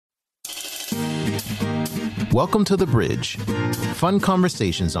Welcome to The Bridge. Fun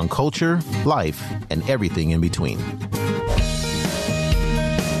conversations on culture, life, and everything in between.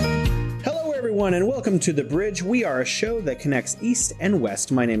 Hello, everyone, and welcome to The Bridge. We are a show that connects East and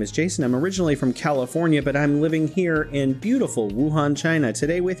West. My name is Jason. I'm originally from California, but I'm living here in beautiful Wuhan, China.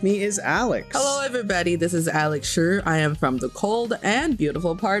 Today with me is Alex. Hello, everybody. This is Alex Shi. I am from the cold and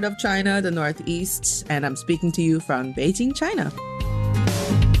beautiful part of China, the Northeast, and I'm speaking to you from Beijing, China.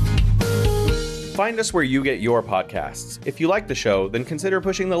 Find us where you get your podcasts. If you like the show, then consider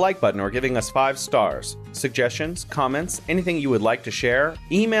pushing the like button or giving us 5 stars. Suggestions, comments, anything you would like to share,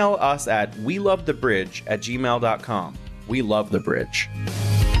 email us at welovethebridge@gmail.com. We love the bridge.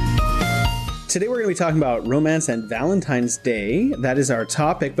 Today we're going to be talking about romance and Valentine's Day. That is our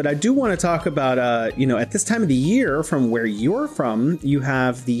topic, but I do want to talk about, at this time of the year, from where you're from, you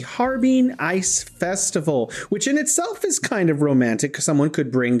have the Harbin Ice Festival, which in itself is kind of romantic because someone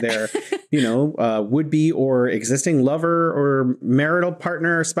could bring their, would-be or existing lover or marital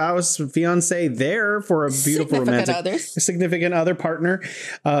partner, spouse, fiance there for a beautiful significant other partner.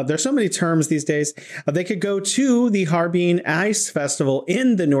 There's so many terms these days. They could go to the Harbin Ice Festival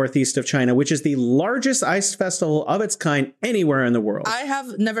in the northeast of China, which is the largest ice festival of its kind anywhere in the world. I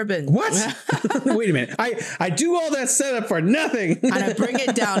have never been. What? Wait a minute. I do all that setup for nothing. And I bring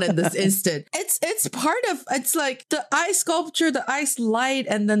it down in this instant. It's like the ice sculpture, the ice light,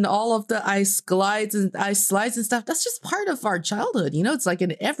 and then all of the ice glides and ice slides and stuff. That's just part of our childhood. It's like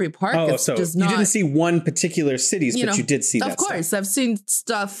in every park. Oh, so you didn't see one particular cities, but you did see that. Of course. Stuff. I've seen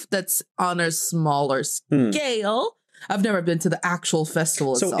stuff that's on a smaller scale. I've never been to the actual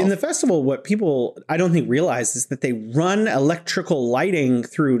festival itself. So in the festival, what people, I don't think, realize is that they run electrical lighting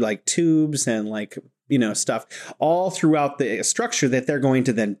through like tubes and stuff all throughout the structure that they're going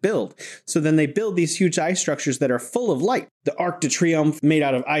to then build. So then they build these huge ice structures that are full of light. The Arc de Triomphe made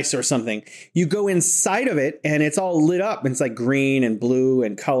out of ice or something. You go inside of it and it's all lit up. And it's like green and blue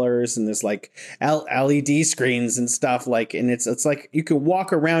and colors. And there's like LED screens and stuff and it's like you can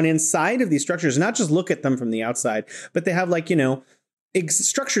walk around inside of these structures, not just look at them from the outside, but they have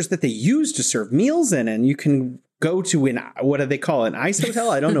structures that they use to serve meals in, and you can go to what do they call it? An ice hotel?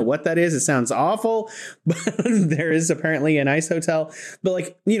 I don't know what that is. It sounds awful, but there is apparently an ice hotel.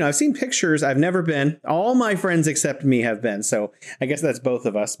 But I've seen pictures. I've never been. All my friends except me have been. So I guess that's both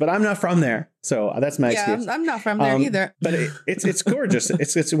of us, but I'm not from there. So that's my excuse. I'm not from there either. But it's gorgeous.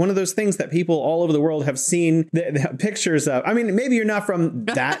 It's one of those things that people all over the world have seen the pictures of. I mean, maybe you're not from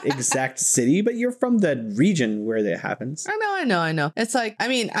that exact city, but you're from the region where it happens. I know. It's like,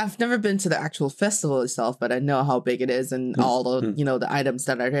 I've never been to the actual festival itself, but I know how big it is and all the, the items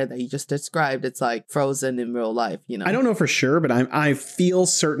that are here that you just described. It's like frozen in real life, I don't know for sure, but I feel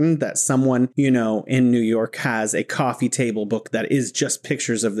certain that someone, in New York has a coffee table book that is just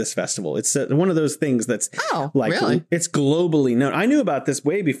pictures of this festival. It's one of those things that's really? It's globally known. I knew about this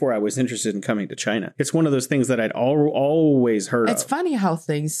way before I was interested in coming to China. It's one of those things that I'd always heard of. It's funny how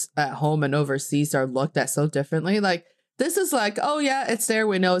things at home and overseas are looked at so differently. Like, this is like, oh yeah, it's there.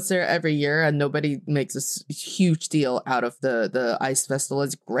 We know it's there every year, and nobody makes a huge deal out of the ice festival.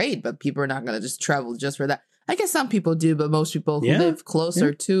 It's great, but people are not going to just travel just for that. I guess some people do, but most people who live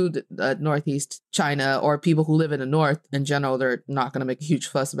closer to the northeast China, or people who live in the north in general, they're not going to make a huge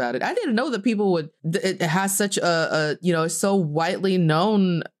fuss about it. I didn't know that people would. It has such it's so widely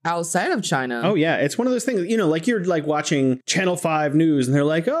known outside of China. Oh yeah, it's one of those things. Like you're like watching Channel 5 News, and they're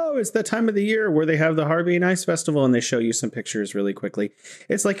like, oh, it's that time of the year where they have the Harbin Ice Festival, and they show you some pictures really quickly.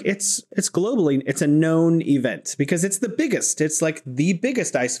 It's like it's globally, it's a known event because it's the biggest. It's like the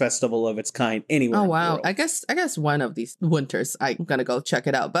biggest ice festival of its kind anywhere. Oh wow, I guess one of these winters I'm gonna go check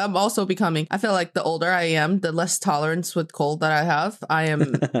it out. But I'm also I feel like the older I am, the less tolerance with cold that I have. I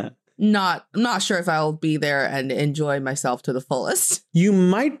am I'm not sure if I'll be there and enjoy myself to the fullest. You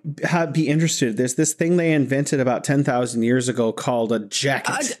might be interested. There's this thing they invented about 10,000 years ago called a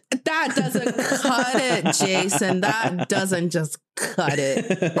jacket. That doesn't cut it, Jason. That doesn't just cut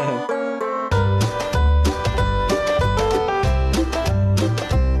it.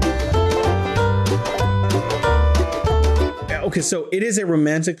 Okay, so it is a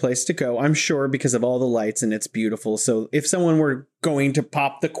romantic place to go, I'm sure, because of all the lights, and it's beautiful. So if someone were going to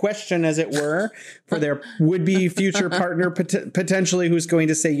pop the question, as it were, for their would-be future partner, potentially who's going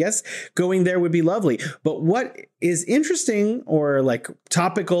to say yes, going there would be lovely. But what is interesting or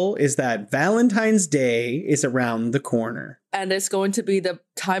topical is that Valentine's Day is around the corner. And it's going to be the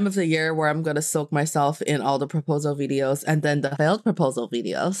time of the year where I'm going to soak myself in all the proposal videos and then the failed proposal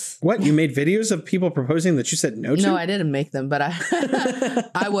videos. What? You made videos of people proposing that you said no to? No, I didn't make them, but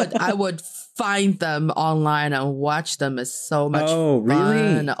I would find them online and watch them. Is so much Oh, fun.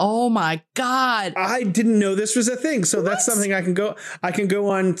 really? Oh my God. I didn't know this was a thing. So that's something I can go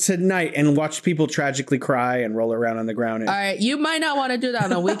on tonight and watch people tragically cry and roll around on the ground. All right, you might not want to do that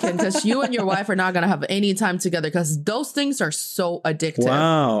on a weekend because you and your wife are not going to have any time together because those things are so addictive.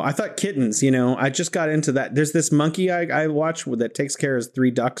 Wow. I thought kittens, I just got into that. There's this monkey I watch that takes care of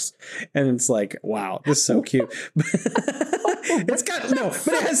 3 ducks. And it's like, wow, this is so cute. But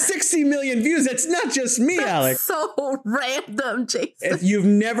it has 60 million views. It's not just me, Alex. So random, Jason. You've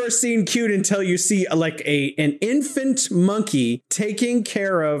never seen cute until you see an infant monkey taking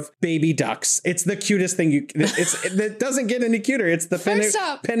care of baby ducks. It's the cutest thing it doesn't get any cuter. It's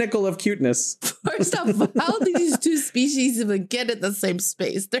the pinnacle of cuteness. First off, how did these two species even get in the same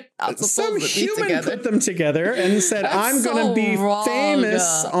space? They're not supposed Some to be human together. put them together and said, I'm going to be wrong.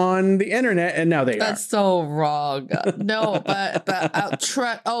 famous on the internet. And now they are. That's so wrong. No, but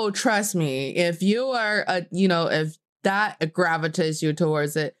trust me, if you are, if that gravitates you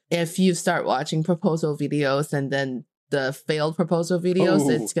towards it, if you start watching proposal videos and then the failed proposal videos,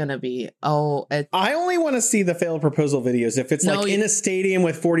 it's gonna be I only want to see the failed proposal videos if it's in a stadium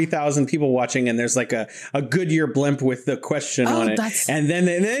with 40,000 people watching and there's like a Goodyear blimp with the question on it, and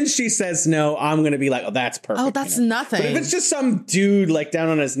then she says no. I'm gonna be like, oh, that's perfect. Oh, that's nothing. But if it's just some dude like down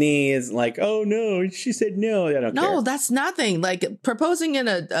on his knees, like, oh no, she said no, I don't care. No, that's nothing. Like proposing in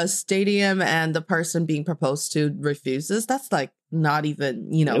a stadium and the person being proposed to refuses. That's like not even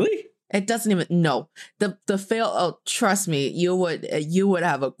Really? It doesn't even the fail. Oh, trust me, you would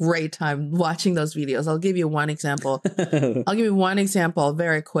have a great time watching those videos. I'll give you one example.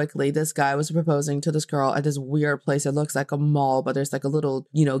 Very quickly. This guy was proposing to this girl at this weird place. It looks like a mall, but there's like a little,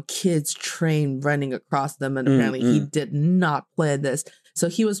 kids train running across them. And apparently he did not plan this. So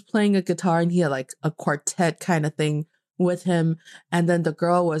he was playing a guitar and he had like a quartet kind of thing with him. And then the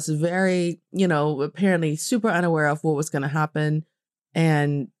girl was very, apparently super unaware of what was going to happen.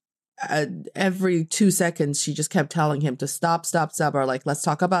 And every 2 seconds, she just kept telling him to stop, or like, let's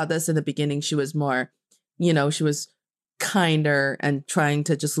talk about this. In the beginning, she was more, she was kinder and trying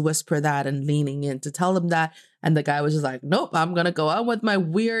to just whisper that and leaning in to tell him that. And the guy was just like, nope, I'm going to go on with my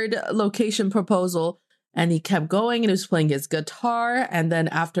weird location proposal. And he kept going and he was playing his guitar. And then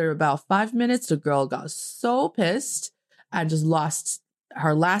after about 5 minutes, the girl got so pissed and just lost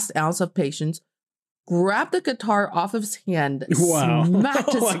her last ounce of patience, grabbed the guitar off of his hand,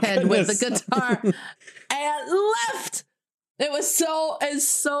 smacked his head with the guitar, and left. It was so,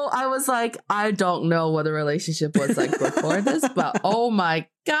 I was like, I don't know what a relationship was like before this, but oh my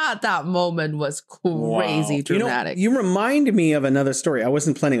God, that moment was crazy dramatic. You remind me of another story. I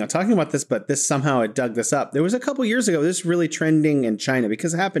wasn't planning on talking about this, but this somehow it dug this up. There was a couple years ago, this really trending in China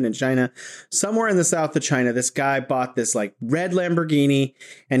because it happened in China, somewhere in the south of China. This guy bought this like red Lamborghini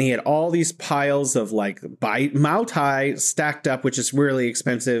and he had all these piles of like Mao Tai stacked up, which is really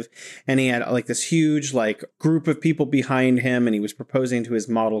expensive. And he had like this huge like group of people behind him and he was proposing to his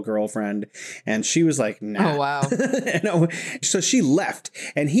model girlfriend. And she was like, nah. Oh, wow. So she left.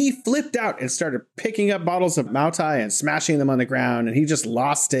 And he flipped out and started picking up bottles of Mao Tai and smashing them on the ground. And he just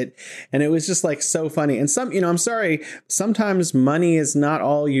lost it. And it was just like so funny. And I'm sorry, sometimes money is not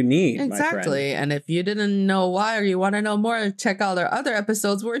all you need. Exactly. And if you didn't know why or you want to know more, check out our other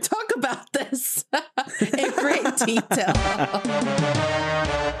episodes where we talk about this in great detail.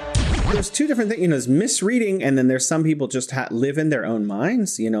 There's two different things, there's misreading, and then there's some people just live in their own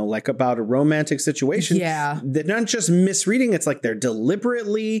minds, like about a romantic situation. Yeah. They're not just misreading, it's like they're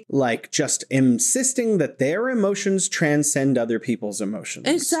deliberately like just insisting that their emotions transcend other people's emotions.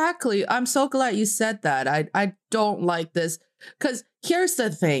 Exactly. I'm so glad you said that. I don't like this because here's the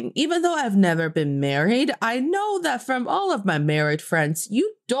thing. Even though I've never been married, I know that from all of my married friends,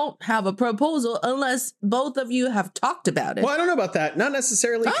 you don't have a proposal unless both of you have talked about it. Well, I don't know about that. Not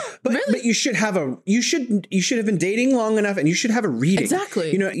necessarily. But really? But you should have you should have been dating long enough and you should have a reading.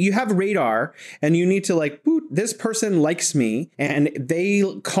 Exactly. You have radar and you need to like, this person likes me and they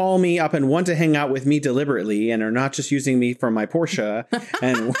call me up and want to hang out with me deliberately and are not just using me for my Porsche.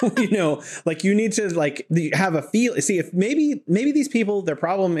 And, like you need to like have a feel. See, if maybe these people, their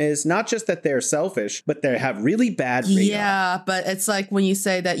problem is not just that they're selfish, but they have really bad radar. Yeah, but it's like when you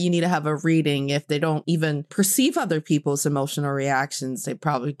say that you need to have a reading, if they don't even perceive other people's emotional reactions, they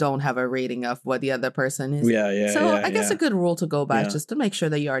probably don't have a reading of what the other person is. So I guess a good rule to go by is just to make sure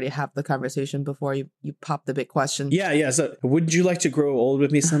that you already have the conversation before you pop the big question. Yeah. So would you like to grow old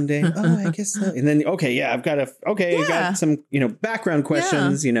with me someday? Oh, I guess so. And then, I've got got some, background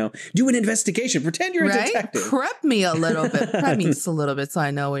questions, do an investigation, pretend you're a detective. Prep me a little bit. Prep me just a little bit so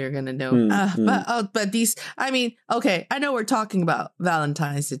I know what you're going to do. But these, I mean, okay, I know we're talking about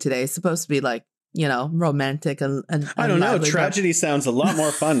Valentine's Day today. It's supposed to be like, romantic and I don't know. Tragedy sounds a lot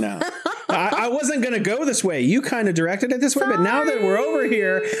more fun now. I wasn't going to go this way. You kind of directed it this way, but now that we're over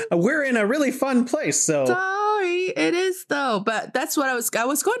here, we're in a really fun place. So sorry, it is though. But that's what I was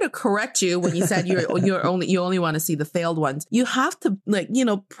going to correct you when you said you only want to see the failed ones. You have to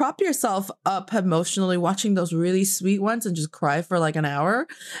prop yourself up emotionally watching those really sweet ones and just cry for like an hour,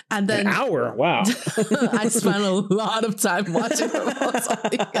 and then an hour. Wow, I spent a lot of time watching those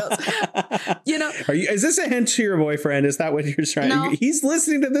videos. Is this a hint to your boyfriend? Is that what you're trying? No. He's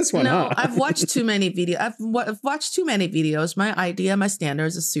listening to this one. No, huh? I've watched too many videos. I've watched too many videos. My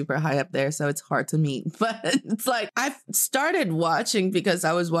standards are super high up there, so it's hard to meet. But it's like I've started watching because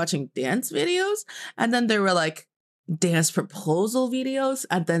I was watching dance videos, and then there were like dance proposal videos,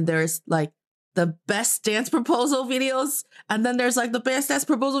 and then there's like the best dance proposal videos, and then there's like the best dance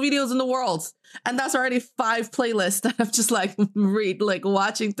proposal videos in the world, and that's already 5 playlists that I'm just like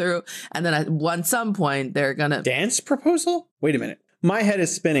watching through, and then at some point they're gonna dance proposal. Wait a minute. My head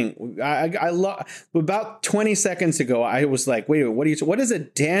is spinning. About 20 seconds ago, I was like, wait, what is a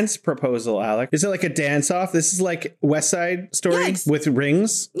dance proposal, Alec? Is it like a dance off? This is like West Side Story with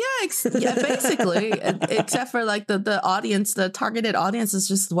rings? Yeah, basically. Except for like the audience, the targeted audience is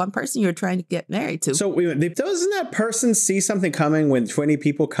just one person you're trying to get married to. So doesn't that person see something coming when 20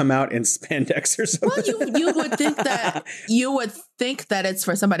 people come out in spandex or something? Well, you would think that it's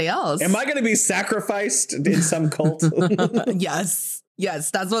for somebody else. Am I going to be sacrificed in some cult?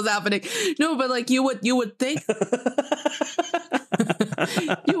 Yes, that's what's happening. No, but like you would think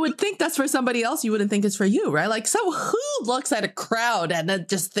you would think that's for somebody else. You wouldn't think it's for you, right? Like, so who looks at a crowd and then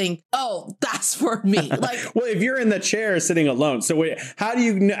just think, oh, that's for me? Like, well, if you're in the chair sitting alone, so wait, how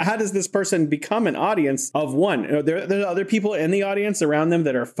does this person become an audience of one? Are there other people in the audience around them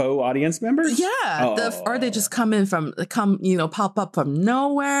that are faux audience members? Yeah, or they just pop up from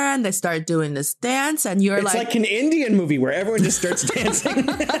nowhere and they start doing this dance, and you're it's like an Indian movie where everyone just starts dancing.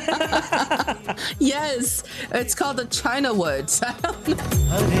 Yes, it's called the China Woods. Hare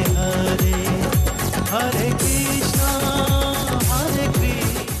Krishna, Hare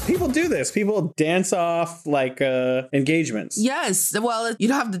Krishna. People do this. People dance off like engagements. Yes. Well, you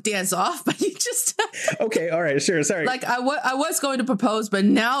don't have to dance off, but you just okay. All right. Sure. Sorry. Like I was going to propose, but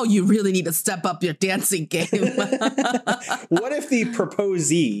now you really need to step up your dancing game. What if the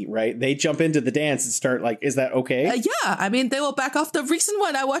proposee, right? They jump into the dance and start like, is that okay? Yeah. I mean, they will back off. The recent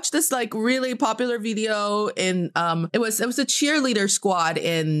one, I watched this like really popular video in it was a cheerleader squad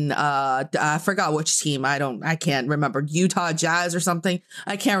in I forgot which team. I can't remember, Utah Jazz or something.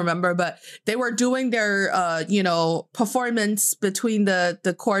 I can't remember, but they were doing their performance between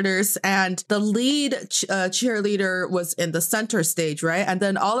the quarters, and the lead cheerleader was in the center stage, right? And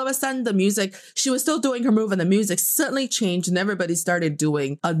then all of a sudden the music, she was still doing her move and the music suddenly changed and everybody started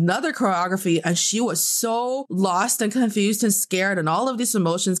doing another choreography, and she was so lost and confused and scared and all of these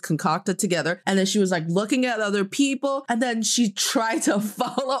emotions concocted together. And then she was like looking at other people, and then she tried to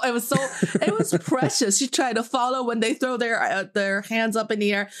follow. It was precious. She tried to follow when they throw their hands up in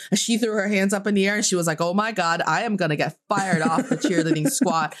the air, and she threw her hands up in the air and she was like, oh my God, I am gonna get fired off the cheerleading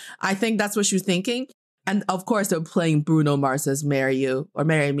squad. I think that's what she was thinking. And of course they're playing Bruno Mars's Marry You or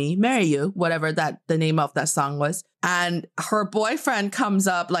Marry Me, Marry You, whatever the name of that song was. And her boyfriend comes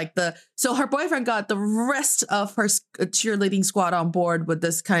up so her boyfriend got the rest of her cheerleading squad on board with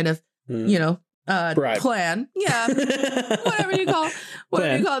this kind of, plan. Yeah. whatever you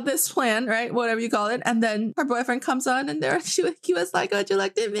call this plan, right? Whatever you call it. And then her boyfriend comes on and he was like, would you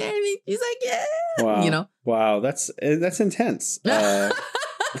like to marry me? She's like, yeah. Wow. Wow. That's intense.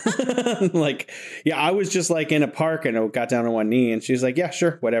 Like, yeah, I was just like in a park and I got down on one knee and she's like, yeah,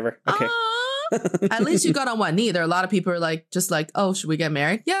 sure. Whatever. Okay. At least you got on one knee. There are a lot of people who are like, oh, should we get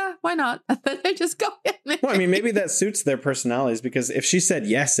married? Yeah, why not? And then they just go get married. Well, I mean, maybe that suits their personalities, because if she said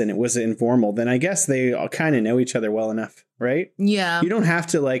yes and it was informal, then I guess they all kind of know each other well enough. right? Yeah. You don't have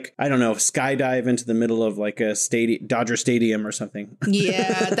to like, I don't know, skydive into the middle of like a Dodger Stadium or something.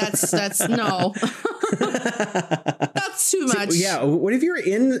 Yeah, that's no. That's too much. Yeah. What if you're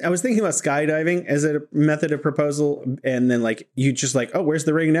I was thinking about skydiving as a method of proposal, and then like you just like, oh, where's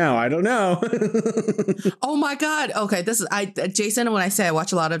the ring now? I don't know. Oh my God. Okay. Jason, when I say I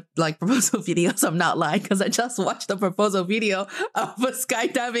watch a lot of like proposal videos, I'm not lying, because I just watched the proposal video of a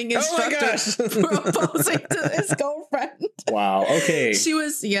skydiving instructor proposing to his girlfriend. Wow. Okay. She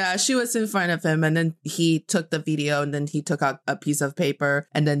was in front of him, and then he took the video, and then he took out a piece of paper,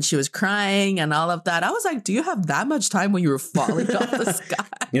 and then she was crying and all of that. I was like, do you have that much time when you were falling off the sky?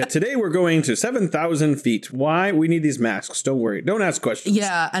 Yeah. Today we're going to 7,000 feet. Why? We need these masks. Don't worry. Don't ask questions.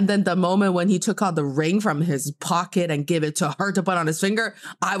 Yeah. And then the moment when he took out the ring from his pocket and give it to her to put on his finger,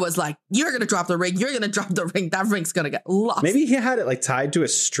 I was like, you're going to drop the ring. You're going to drop the ring. That ring's going to get lost. Maybe he had it like tied to a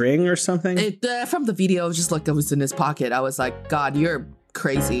string or something. From the video, it was just like it was in his pocket. I was like, God, you're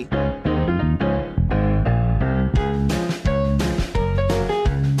crazy.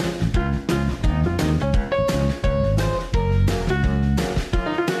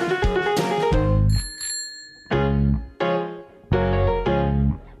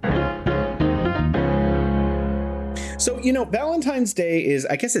 So, Valentine's Day is,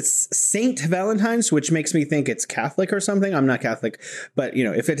 I guess it's Saint Valentine's, which makes me think it's Catholic or something. I'm not Catholic, but,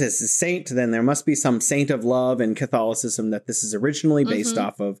 if it is a saint, then there must be some saint of love in Catholicism that this is originally based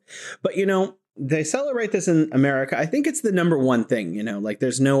off of. But, they celebrate this in America. I think it's the number one thing, like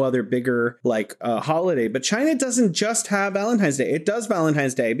there's no other bigger like holiday. But China doesn't just have Valentine's Day. It does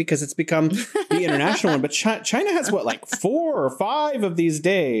Valentine's Day because it's become the international one. But China has like 4 or 5 of these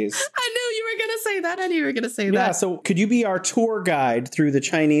days. I knew you were going to say that. I knew you were going to say that. Yeah. So could you be our tour guide through the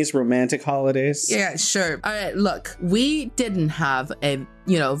Chinese romantic holidays? Yeah, sure. All right. Look, we didn't have a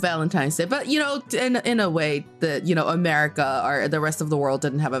Valentine's Day, but in a way that America or the rest of the world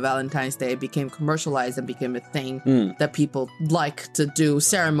didn't have a Valentine's Day. It became commercialized and became a thing that people like to do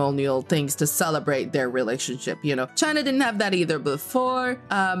ceremonial things to celebrate their relationship. China didn't have that either before,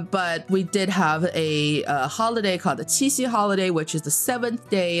 but we did have a holiday called the Qixi holiday, which is the 7th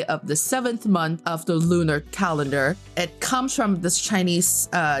day of the 7th month of the lunar calendar. It comes from this Chinese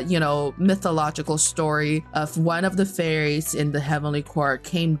mythological story of one of the fairies in the heavenly court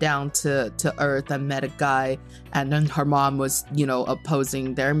came down to earth and met a guy, and then her mom was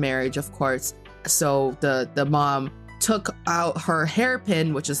opposing their marriage, of course. So the mom took out her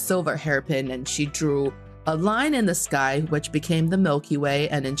hairpin, which is silver hairpin, and she drew a line in the sky, which became the Milky Way,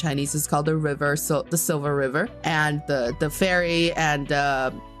 and in Chinese is called the river, so the Silver River. And the fairy and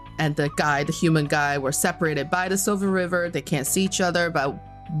the guy, the human guy, were separated by the Silver River. They can't see each other, but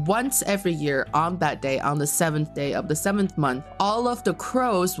once every year on that day, on the 7th day of the 7th month, all of the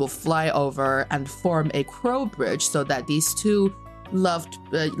crows will fly over and form a crow bridge so that these two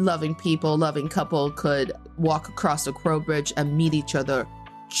loving couple could walk across the crow bridge and meet each other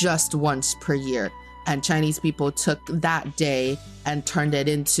just once per year. And Chinese people took that day and turned it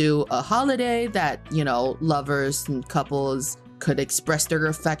into a holiday that, lovers and couples could express their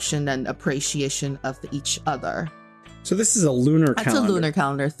affection and appreciation of each other. So this is a lunar calendar. That's a lunar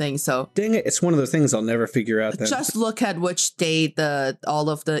calendar thing. So dang it, it's one of those things I'll never figure out. Then just look at which day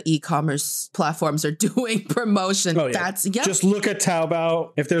all of the e-commerce platforms are doing promotion. Oh, yeah. Just look at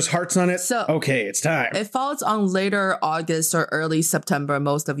Taobao. If there's hearts on it, so okay, it's time. It falls on later August or early September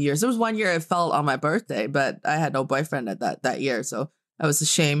most of years. There was one year it fell on my birthday, but I had no boyfriend at that year, so that was a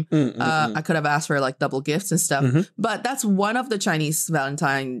shame. I could have asked for like double gifts and stuff. But that's one of the Chinese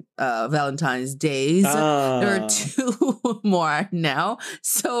Valentine's days. There are 2 more now.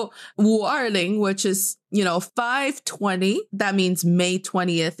 So Wu Erling, which is 5/20, that means May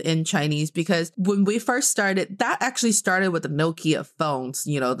 20th in Chinese, because when we first started, that actually started with the Nokia phones,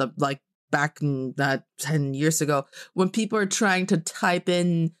 back in 10 years ago, when people are trying to type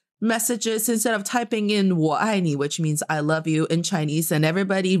in messages instead of typing in 我爱你, which means I love you in Chinese, and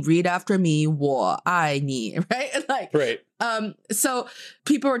everybody read after me 我爱你, right? Right. So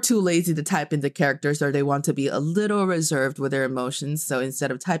people are too lazy to type in the characters, or they want to be a little reserved with their emotions. So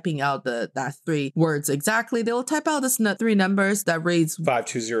instead of typing out that 3 words exactly, they'll type out this 3 numbers that reads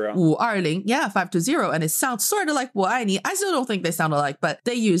 520. 520. Yeah, 520. And it sounds sort of like 我爱你. I still don't think they sound alike, but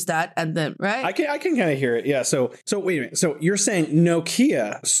they use that, and then, right? I can kind of hear it. Yeah. So wait a minute. So you're saying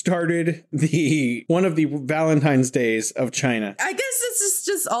Nokia started one of the Valentine's days of China? I guess this is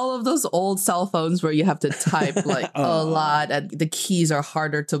just all of those old cell phones where you have to type like a lot lot, and the keys are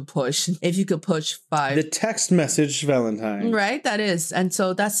harder to push. If you could push 5, The text message Valentine. right? That is, and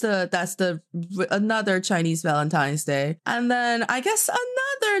so that's the another Chinese Valentine's Day, and then I guess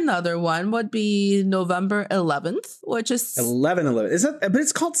another one would be November 11th, which is 11/11. Is that? But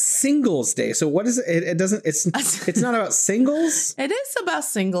it's called Singles Day. So what is it? It doesn't. It's not about singles. It is about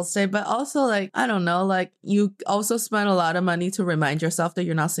Singles Day, but also like I don't know, like you also spend a lot of money to remind yourself that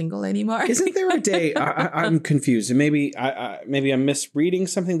you're not single anymore. Isn't there a day? I'm confused. And maybe I'm misreading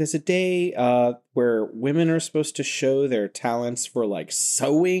something. There's a day where women are supposed to show their talents for like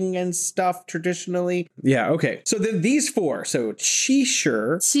sewing and stuff traditionally. Yeah. Okay. So then these 4. So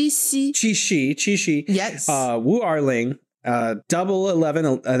Qixi, Qixi, Yes. Wu Arling, Double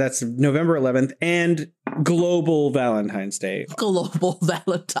 11. That's November 11th, and Global Valentine's Day. Global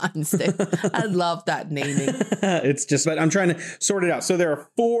Valentine's Day. I love that naming. It's just, but I'm trying to sort it out. So there are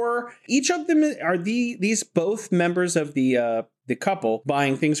 4. Each of them are these both members of the couple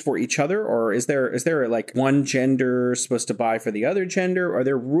buying things for each other, or is there like one gender supposed to buy for the other gender? Are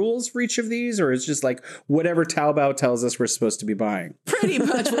there rules for each of these, or is it just like whatever Taobao tells us we're supposed to be buying? Pretty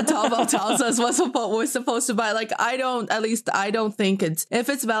much what Taobao tells us we're supposed to buy. Like I don't think if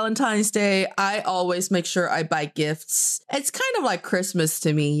it's Valentine's Day, I always make sure I buy gifts. It's kind of like Christmas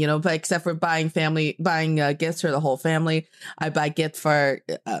to me, but except for buying gifts for the whole family. I buy gift for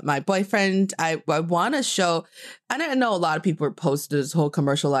my boyfriend. I want to show, and I know a lot of people are posted this whole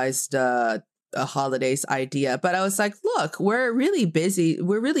commercialized holidays idea, but I was like, look, we're really busy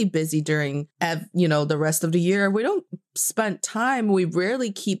during the rest of the year. We don't spend time, we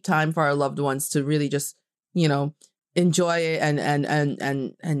rarely keep time for our loved ones to really just enjoy it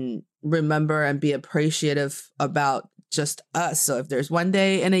and remember and be appreciative about just us. So if there's one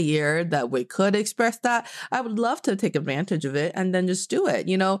day in a year that we could express that, I would love to take advantage of it and then just do it.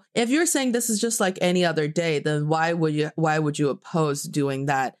 If you're saying this is just like any other day, then why would you oppose doing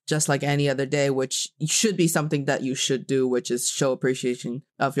that just like any other day, which should be something that you should do, which is show appreciation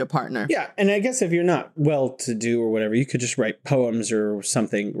of your partner. Yeah. And I guess if you're not well-to-do or whatever, you could just write poems or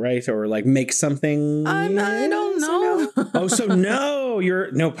something, right? Or like make something. I don't know. Oh, so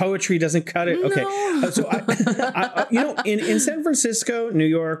no poetry doesn't cut it. Okay. No. So I in San Francisco, New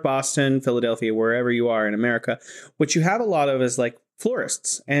York, Boston, Philadelphia, wherever you are in America, what you have a lot of is like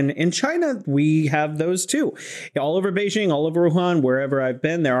florists. And in China, we have those too. All over Beijing, all over Wuhan, wherever I've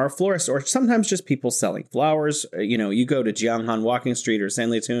been, there are florists, or sometimes just people selling flowers. You go to Jianghan Walking Street or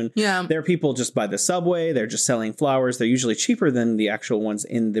Sanlitun. Yeah. There are people just by the subway. They're just selling flowers. They're usually cheaper than the actual ones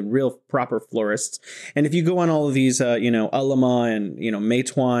in the real proper florists. And if you go on all of these, Ele.me and,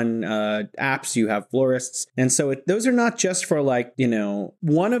 Meituan apps, you have florists. And so those are not just for like,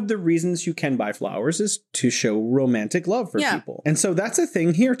 one of the reasons you can buy flowers is to show romantic love for people. And so that's a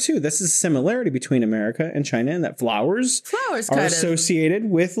thing here too. This is a similarity between America and China, in that flowers are associated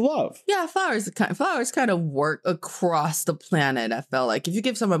with love. Yeah, flowers kind of work across the planet. I felt like if you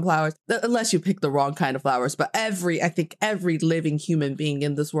give someone flowers, unless you pick the wrong kind of flowers, but I think every living human being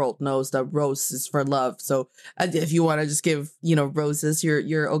in this world knows that rose is for love. So if you want to just give roses,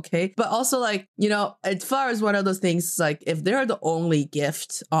 you're okay. But also like as far as one of those things, like if they're the only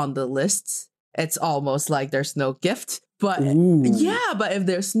gift on the list, it's almost like there's no gift. But but if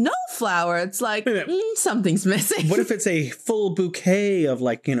there's no flower, it's like something's missing. What if it's a full bouquet of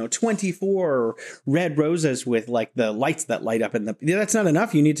like, 24 red roses with like the lights that light up that's not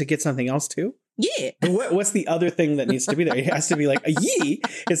enough. You need to get something else too. Yeah. What's the other thing that needs to be there? It has to be like a yee.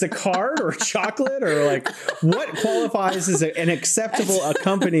 It's a card or a chocolate, or like what qualifies as an acceptable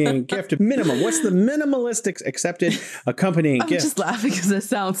accompanying gift? Minimum. What's the minimalistic accepted accompanying gift? I'm just laughing because it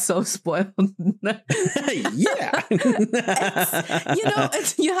sounds so spoiled. Yeah.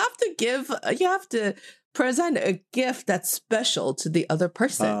 You have to present a gift that's special to the other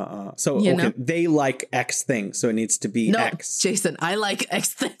person. They like X thing, so it needs to be X. Jason, I like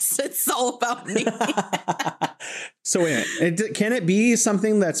X things. It's all about me. So wait a minute. Can it be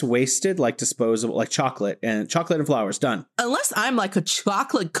something that's wasted, like disposable, like chocolate and flowers? Done. Unless I'm like a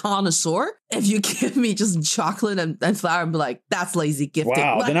chocolate connoisseur, if you give me just chocolate and flour and be like, that's lazy gifting.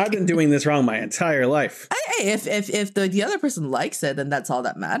 Wow, like, then I've been doing this wrong my entire life. Hey, if the other person likes it, then that's all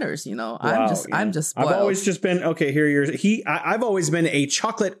that matters. Wow, I'm just spoiled. I've always just been I've always been a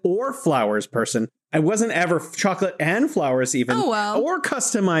chocolate or flowers person. I wasn't ever chocolate and flowers even. Oh, well. Or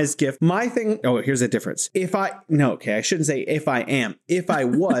customized gift. My thing. Oh, here's a difference. I shouldn't say if I am. If I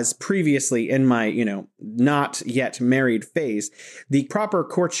was previously in my, not yet married phase, the proper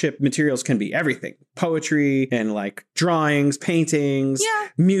courtship materials can be everything. poetry and like drawings, paintings,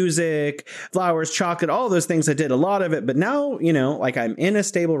 music, flowers, chocolate, all those things. I did a lot of it. But now, you know, like I'm in a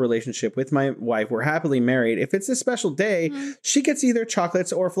stable relationship with my wife. We're happily married. If it's a special day, she gets either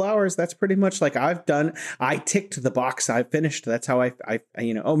chocolates or flowers. That's pretty much like I ticked the box. I finished. That's how I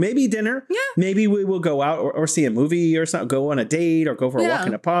you know, maybe dinner. Yeah. Maybe we will go out or see a movie or something, go on a date or go for a walk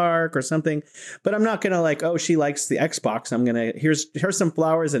in a park or something. But I'm not going to like, oh, she likes the Xbox. I'm going to, here's some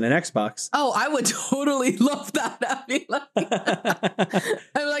flowers and an Xbox. Oh, I would totally love that. I'd be like,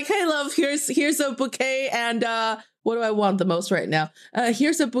 I'm like, hey, love, here's a bouquet and what do I want the most right now?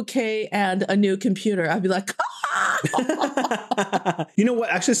 Here's a bouquet and a new computer. I'd be like, you know what?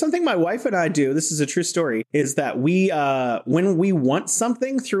 Actually, something my wife and I do, this is a true story, is that we, when we want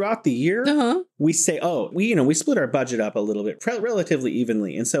something throughout the year, we say, we split our budget up a little bit, relatively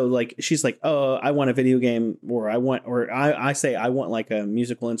evenly. And so like, she's like, oh, I want a video game, or I say, I want like a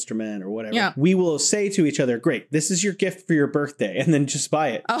musical instrument or whatever. Yeah. We will say to each other, great, this is your gift for your birthday, and then just buy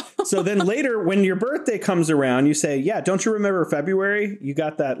it. Oh. So then later when your birthday comes around, you say, yeah, don't you remember February? You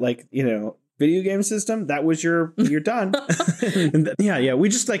got that, like, you know, video game system. That was you're done. Yeah. We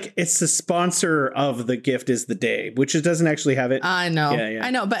just like, it's the sponsor of the gift is the day, which it doesn't actually have it. I know. Yeah.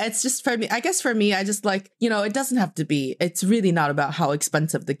 I know. But it's just for me, I guess for me, I just like, you know, it doesn't have to be, it's really not about how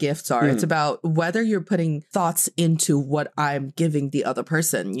expensive the gifts are. It's about whether you're putting thoughts into what I'm giving the other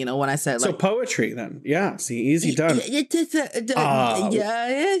person. You know, when I said like. So poetry then. Yeah. See, easy done. Yeah.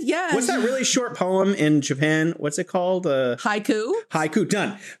 What's that really short poem in Japan? What's it called? Haiku. Haiku.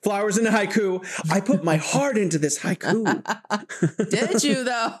 Done. Flowers in a haiku. I put my heart into this haiku. Did you,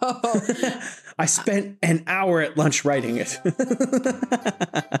 though? I spent an hour at lunch writing it.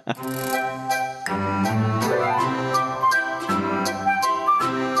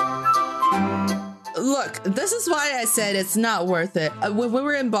 Look, this is why I said it's not worth it. When we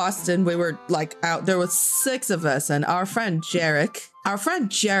were in Boston, we were like out, there was 6 of us, and our friend Jarek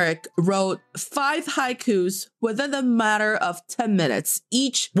wrote 5 haikus within the matter of 10 minutes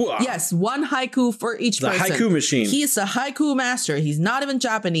each. Whoa. Yes, 1 haiku for each person. The haiku machine. He's a haiku master. He's not even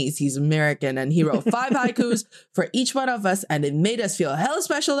Japanese. He's American. And he wrote 5 haikus for each one of us. And it made us feel hella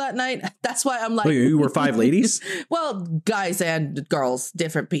special that night. That's why I'm like... Wait, you were 5 ladies? Well, guys and girls,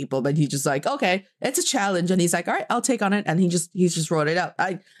 different people. But he just like, okay, it's a challenge. And he's like, all right, I'll take on it. And he just wrote it out.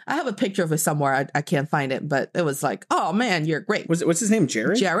 I have a picture of it somewhere. I can't find it. But it was like, oh, man, you're great. What's his name?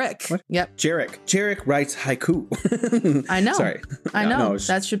 Jarek? Jarek. What? Yep. Jarek writes haiku. I know. Sorry. I know. No,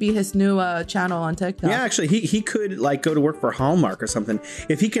 that should be his new channel on TikTok. Yeah, actually, he could like go to work for Hallmark or something.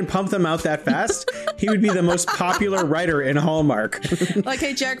 If he can pump them out that fast, he would be the most popular writer in Hallmark. Like,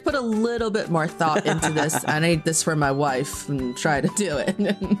 hey, Jarek, put a little bit more thought into this. I need this for my wife and try to do it,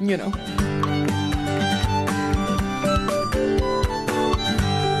 you know.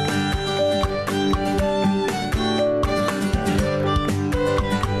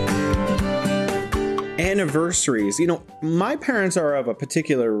 Anniversaries. You know, my parents are of a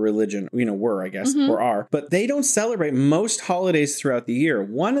particular religion, you know, were, I guess, or are, but they don't celebrate most holidays throughout the year.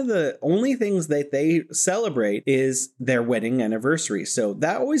 One of the only things that they celebrate is their wedding anniversary. So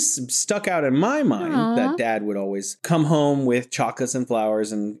that always stuck out in my mind that Dad would always come home with chocolates and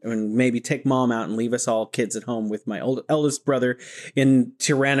flowers and maybe take Mom out and leave us all kids at home with my eldest brother in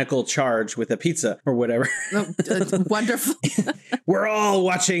tyrannical charge with a pizza or whatever. Wonderful. We're all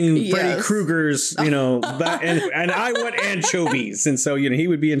watching Freddy Krueger's, you know, and I want anchovies. And so, you know, he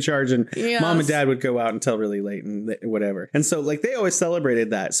would be in charge and Mom and Dad would go out until really late and whatever. And so like they always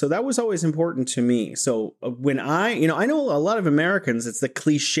celebrated that. So that was always important to me. So when I know a lot of Americans, it's the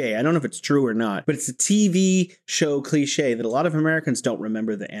cliche. I don't know if it's true or not, but it's a TV show cliche that a lot of Americans don't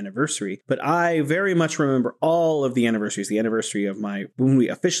remember the anniversary. But I very much remember all of the anniversaries, the anniversary of when we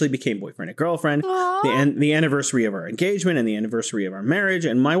officially became boyfriend and girlfriend, the anniversary of our engagement and the anniversary of our marriage.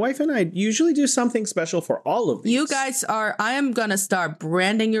 And my wife and I usually do something special for all of these. You guys I am going to start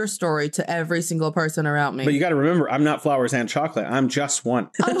branding your story to every single person around me. But you got to remember, I'm not flowers and chocolate. I'm just one.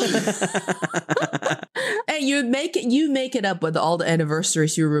 Hey, you make it up with all the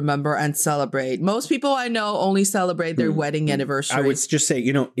anniversaries you remember and celebrate. Most people I know only celebrate their wedding anniversary. I would just say,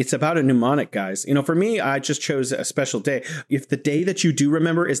 you know, it's about a mnemonic, guys. You know, for me, I just chose a special day. If the day that you do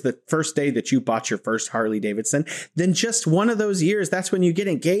remember is the first day that you bought your first Harley Davidson, then just one of those years, that's when you get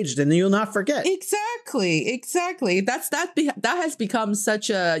engaged and you'll not forget. Exactly. That has become such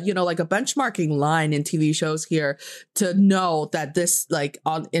a, you know, like a benchmarking line in TV shows here to know that this, like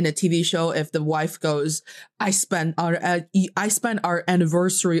in a TV show, if the wife goes, I spent our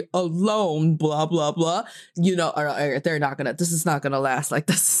anniversary alone, blah blah blah. You know, they're not gonna. This is not gonna last. Like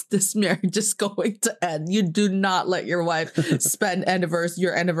this marriage is going to end. You do not let your wife spend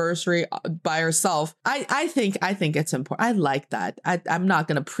your anniversary by herself. I think it's important. I like that. I'm not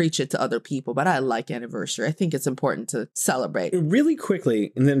gonna preach it to other people, but I like anniversary. I think it's important to celebrate. Really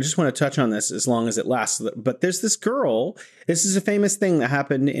quickly, and then I just want to touch on this as long as it lasts. But there's this girl. This is a famous thing that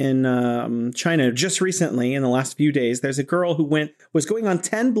happened in China just recently. In the last few days, there's a girl who was going on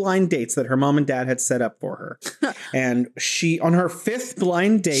 10 blind dates that her mom and dad had set up for her. And she, on her 5th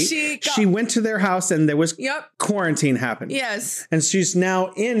blind date, she went to their house and there was quarantine happened. Yes. And she's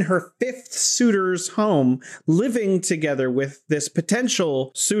now in her 5th suitor's home, living together with this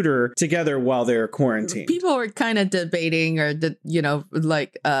potential suitor together while they're quarantined. People were kind of debating or, trying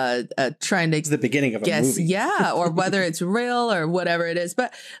to... It's the beginning of a guess, movie. Yeah, or whether it's real or whatever it is.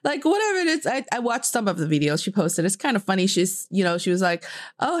 But like, whatever it is, I watched some of the videos she posted. It's kind of funny. She was like,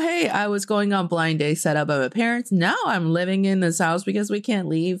 oh, hey, I was going on blind date set up by my parents. Now I'm living in this house because we can't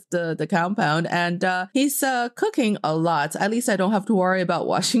leave the compound. And he's cooking a lot. At least I don't have to worry about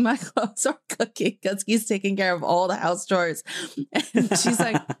washing my clothes or cooking because he's taking care of all the house chores. And she's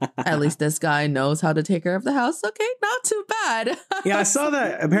like, at least this guy knows how to take care of the house. Okay, not too bad. Yeah, I saw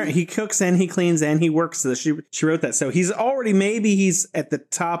that. Apparently he cooks and he cleans and he works. So she wrote that. So maybe he's at the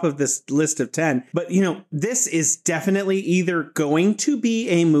top of this list of 10. But, this is definitely either going to be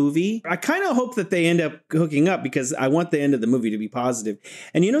a movie. I kind of hope that they end up hooking up because I want the end of the movie to be positive.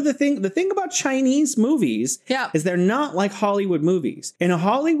 And the thing about Chinese movies is they're not like Hollywood movies. In a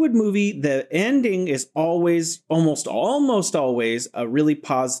Hollywood movie, the ending is always, almost always a really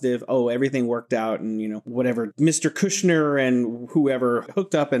positive, oh, everything worked out and, whatever, Mr. Kushner and whoever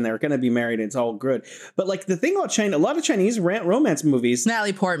hooked up and they're going to be married and it's all good. But like the thing about China, a lot of Chinese romance movies.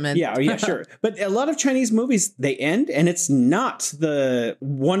 Natalie Portman. Yeah, sure. But a lot of Chinese movies, they end and it's not the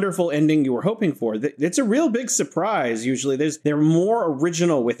wonderful ending you were hoping for. It's a real big surprise. Usually they're more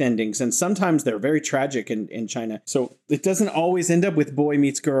original with endings and sometimes they're very tragic in China. So it doesn't always end up with boy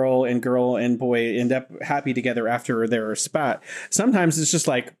meets girl and boy end up happy together after their spat. Sometimes it's just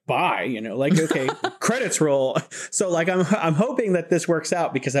like, bye, okay, credits roll. So like, I'm hoping that this works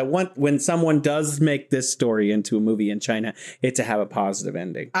out because I want when someone does make this story into a movie in China, it to have a positive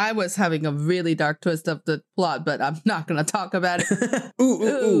ending. I was having a really dark twist of the plot, but I'm not going to talk about it.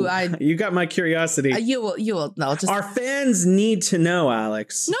 Ooh, you got my curiosity. You will know. Our fans need to know,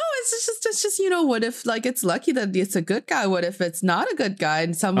 Alex. No, it's just what if like it's lucky that it's a good guy? What if it's not a good guy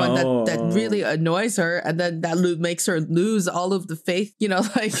and someone that really annoys her and then that makes her lose all of the faith?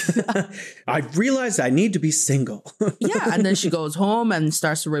 I realized I need to be single. Yeah, and then she goes home and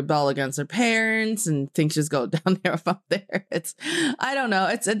starts to rebel against her parents and things just go down there from there. I don't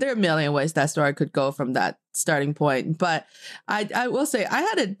know. There are a million ways that story could go from that starting point, but I will say I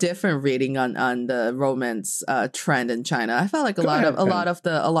had a different reading on the romance trend in China. I felt like a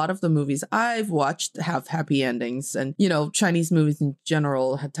lot of the movies I've watched have happy endings, and Chinese movies in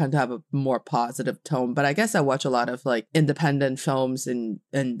general tend to have a more positive tone. But I guess I watch a lot of like independent films in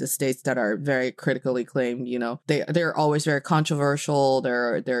the States that are very critically acclaimed. They're always very controversial.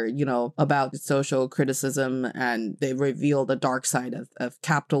 They're about social criticism, and they reveal the dark side of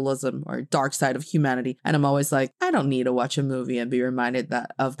capitalism or dark side of humanity. And I'm always like, I don't need to watch a movie and be reminded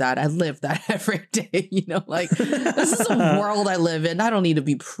of that. I live that every day, this is a world I live in. I don't need to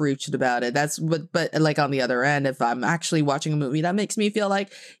be preached about it. But like on the other end, if I'm actually watching a movie that makes me feel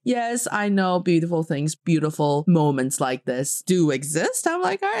like, yes, I know beautiful things, beautiful moments like this do exist. I'm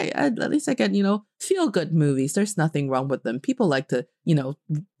like, all right, at least I can, feel good movies. There's nothing wrong with them. People like to,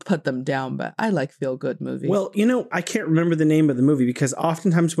 put them down, but I like feel good movies. Well, I can't remember the name of the movie because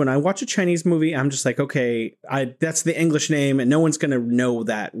oftentimes when I watch a Chinese movie, I'm just like, okay, that's the English name and no one's going to know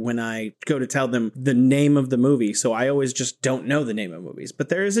that when I go to tell them the name of the movie. So I always just don't know the name of movies. But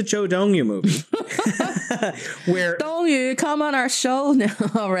there is a Zhou Dongyu movie where Dongyu, come on our show now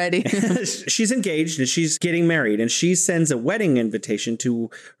already. She's engaged and she's getting married and she sends a wedding invitation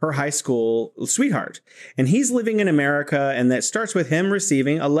to her high school sweetheart. And he's living in America, and that starts with him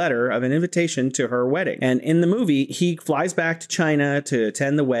receiving a letter of an invitation to her wedding. And in the movie, he flies back to China to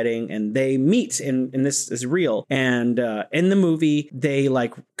attend the wedding and they meet, and this is real. And in the movie, they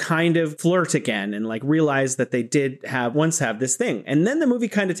like kind of flirt again and like realize that they did once have this thing. And then the movie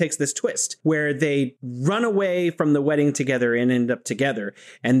kind of takes this twist where they run away from the wedding together and end up together.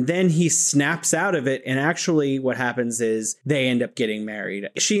 And then he snaps out of it. And actually what happens is they end up getting married.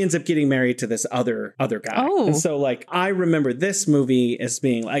 She ends up getting married to this other guy. Oh. And so like I remember this movie as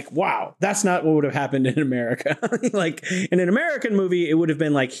being like, wow, that's not what would have happened in America. Like in an American movie, it would have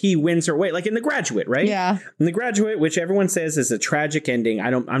been like he wins her way, like in The Graduate, right? Yeah. In The Graduate, which everyone says is a tragic ending. I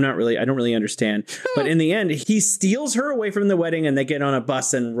don't really understand. But in the end, he steals her away from the wedding and they get on a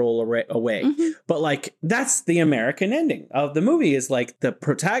bus and roll away. But like that's the American ending of the movie, is like the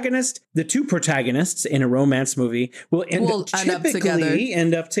two protagonists in a romance movie will typically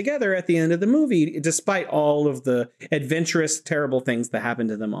end up together at the end of the movie, despite all of the adventurous, terrible things that happen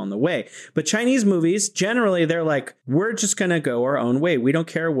to them on the way. But Chinese movies, generally, they're like, we're just going to go our own way. We don't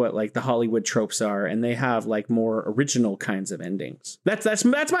care what like the Hollywood tropes are. And they have like more original kinds of endings. That's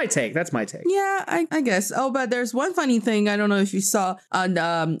my take. That's my take. Yeah, I guess. Oh, but there's one funny thing. I don't know if you saw on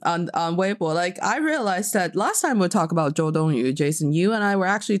Weibo. Like, I realized that last time we talked about Zhou Dongyu, Jason, you and I were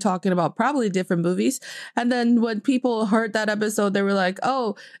actually talking about probably different movies. And then when people heard that episode, they were like,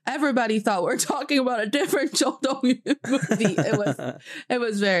 oh, everybody thought we're talking about a different Zhou Dongyu movie.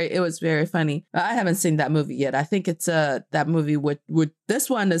 It was very funny. I haven't seen that movie yet. I think it's that movie with this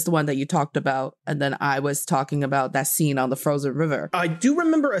one is the one that you talked about. And then I was talking about that scene on the frozen river. I do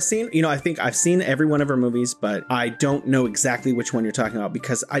remember a scene, I think I've seen every one of her movies, but I don't know exactly which one you're talking about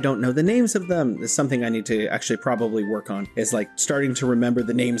because I don't know the names of them. It's something I need to actually probably work on, is like starting to remember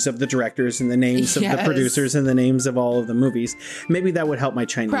the names of the directors and the names of the producers and the names of all of the movies. Maybe that would help my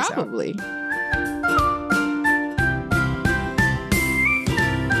Chinese out. Probably.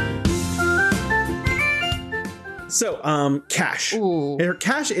 So, cash. Ooh.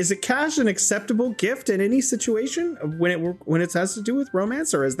 Is it cash an acceptable gift in any situation when it has to do with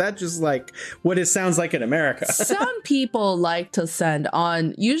romance, or is that just like what it sounds like in America? Some people like to send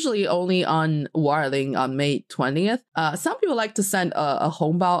usually only on Warling on May 20th. Some people like to send a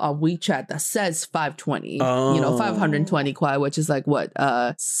hongbao on WeChat that says 520, 520 kwai, which is like what,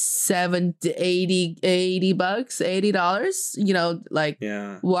 $70 to $80, $80, like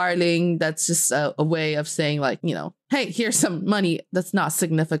Warling. That's just a way of saying like, hey, here's some money. That's not a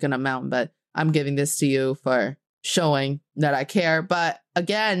significant amount, but I'm giving this to you for showing that I care. But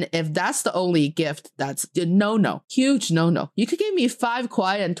again, if that's the only gift, that's a no. Huge no. You could give me 5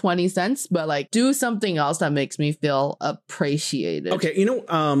 kwai and 20 cents, but like do something else that makes me feel appreciated. Okay,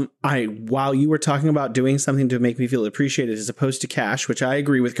 while you were talking about doing something to make me feel appreciated as opposed to cash, which I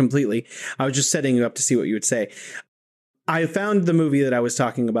agree with completely, I was just setting you up to see what you would say. I found the movie that I was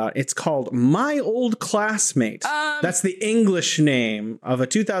talking about. It's called My Old Classmate. That's the English name of a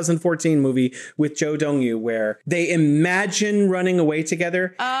 2014 movie with Zhou Dongyu, where they imagine running away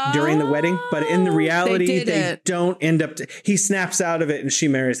together during the wedding, but in the reality, they don't end up. He snaps out of it, and she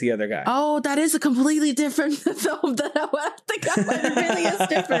marries the other guy. Oh, that is a completely different film than I think. It really is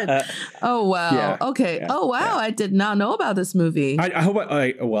different. Oh wow. Yeah, okay. Yeah, oh wow. Yeah. I did not know about this movie. I hope.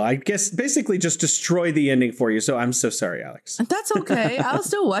 I guess basically just destroy the ending for you. So I'm so sorry, Alex. That's okay. I'll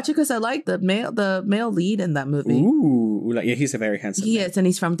still watch it because I like the male lead in that movie. Ooh, yeah, he's a very handsome man. Is, and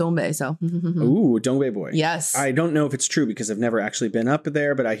he's from Dongbei, so. Ooh, Dongbei boy. Yes. I don't know if it's true because I've never actually been up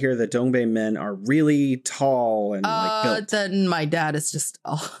there, but I hear that Dongbei men are really tall and like built. Then my dad is just,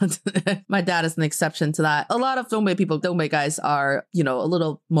 my dad is an exception to that. A lot of Dongbei guys are, a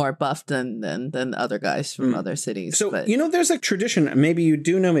little more buff than other guys from other cities. So, there's a tradition, maybe you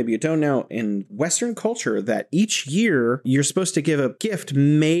do know, maybe you don't know, in Western culture that each year you're supposed to give a gift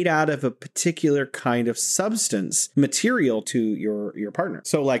made out of a particular kind of substance material to your partner.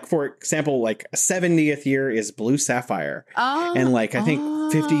 So like, for example, like a 70th year is blue sapphire. And like, I think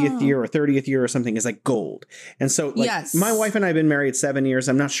 50th year or 30th year or something is like gold. And so like my wife and I have been married 7 years.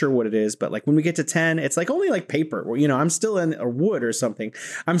 I'm not sure what it is, but like when we get to 10, it's like only like paper where, I'm still in a wood or something.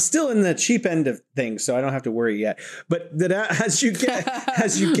 I'm still in the cheap end of things, so I don't have to worry yet. But that as you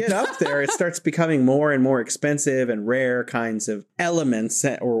get up there, it starts becoming more and more expensive and rare kinds of elements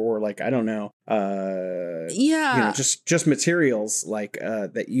or like, I don't know, just materials like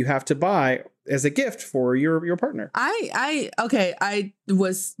that you have to buy as a gift for your partner. It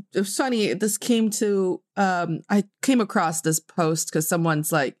was funny. This came to, I came across this post because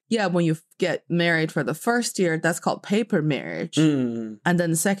someone's like, yeah, when you get married for the first year, that's called paper marriage. And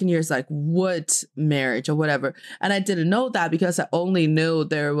then the second year is like wood marriage or whatever. And I didn't know that because I only knew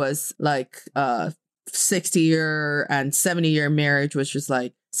there was like 60-year and 70-year marriage, which is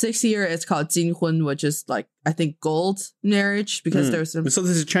like 60-year is called Jinhun, which is like, I think, gold marriage, because there's some. So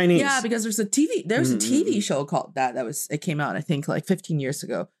this is Chinese. Yeah, because there's a TV show called that it came out, I think, like 15 years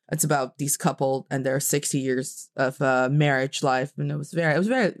ago. It's about these couple and their 60 years of marriage life, and it was very,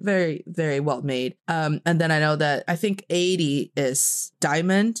 very, very well made. And then I know that I think 80 is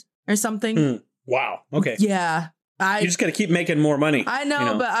diamond or something. Wow. Okay. Yeah. You just got to keep making more money. I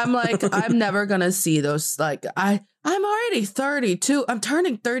know, but I'm like, I'm never gonna see those. Like, I'm already 32. I'm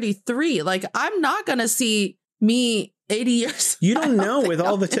turning 33. Like, I'm not gonna see me 80 years. You don't know with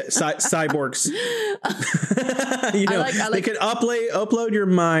all the cyborgs. They could upload your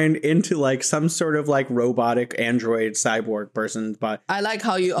mind into like some sort of like robotic android cyborg person. But I like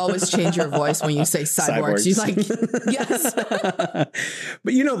how you always change your voice when you say cyborgs. You like, yes.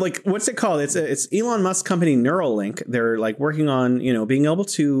 But like, what's it called? It's Elon Musk's company Neuralink. They're like working on, being able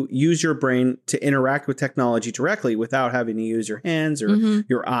to use your brain to interact with technology directly without having to use your hands or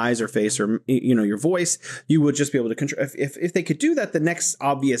your eyes or face or, your voice. You would just be able to control. If they could do that, the next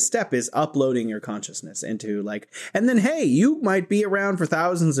obvious step is uploading your consciousness into and then, hey, you might be around for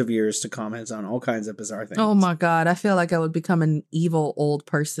thousands of years to comment on all kinds of bizarre things. Oh my God. I feel like I would become an evil old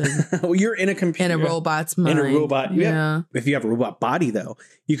person. Well, you're in a computer. In a robot's mind. In a robot. Yeah. If you have a robot body, though,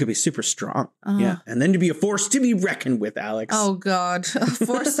 you could be super strong. Yeah. And then to be a force to be reckoned with, Alex. Oh God. A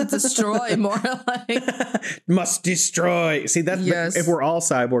force to destroy, more like. Must destroy. See, that's if we're all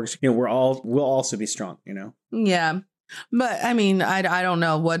cyborgs, we'll also be strong, Yeah. But I mean, I don't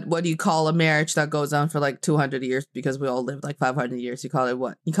know. What do you call a marriage that goes on for like 200 years because we all lived like 500 years? You call it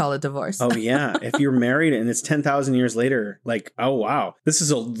what? You call it divorce. Oh, yeah. If you're married and it's 10,000 years later, like, oh, wow, this is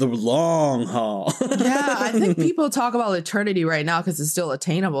the long haul. Yeah, I think people talk about eternity right now because it's still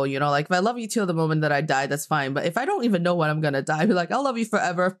attainable. Like if I love you till the moment that I die, that's fine. But if I don't even know when I'm going to die, I'd be like, I'll love you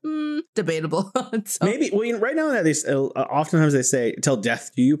forever. Debatable. So. Maybe. Well, right now, oftentimes they say until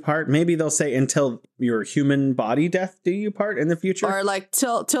death do you part. Maybe they'll say until your human body death do you part in the future, or like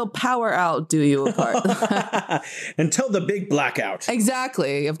till power out do you apart. Until the big blackout.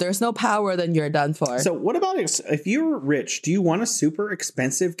 Exactly. If there's no power, then you're done for. So what about if you're rich? Do you want a super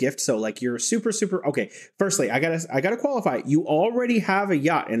expensive gift? So like you're super okay. Firstly, I gotta qualify. You already have a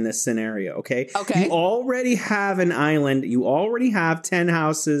yacht in this scenario. Okay. You already have an island. You already have 10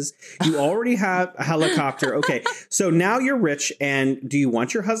 houses. You already have a helicopter. Okay. So now you're rich, and do you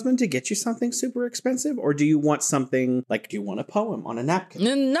want your husband to get you something super expensive, or do you want something like, do you want a poem on a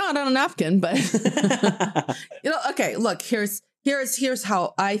napkin? Not on a napkin, but okay, look, here's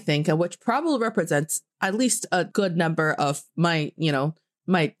how I think, and which probably represents at least a good number of my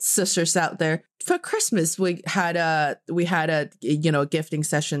sisters out there. For Christmas, we had a gifting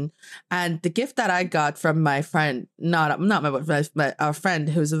session, and the gift that I got from my friend, not my wife, but our friend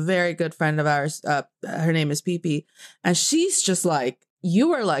who's a very good friend of ours, her name is Pee, and she's just like, you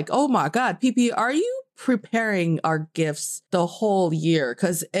were like, oh my God, Pee, are you preparing our gifts the whole year?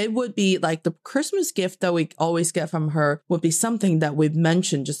 Because it would be like the Christmas gift that we always get from her would be something that we've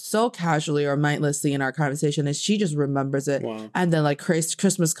mentioned just so casually or mindlessly in our conversation, and she just remembers it. Wow. And then like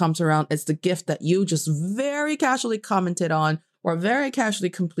Christmas comes around, it's the gift that you just very casually commented on or very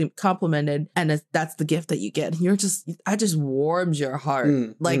casually complimented, and that's the gift that you get. And I just warms your heart.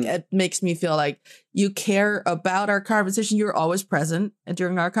 It makes me feel like you care about our conversation. You're always present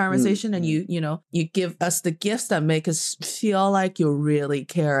during our conversation, and you give us the gifts that make us feel like you really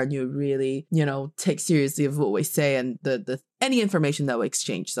care and you really, take seriously of what we say and the any information that we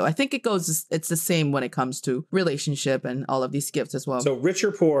exchange. So I think it's the same when it comes to relationship and all of these gifts as well. So rich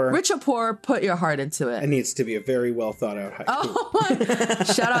or poor, put your heart into it. It needs to be a very well thought out haiku. Oh my,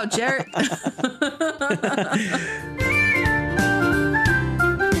 shout out Jared.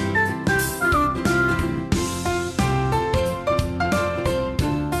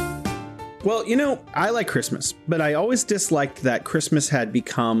 Well, I like Christmas, but I always disliked that Christmas had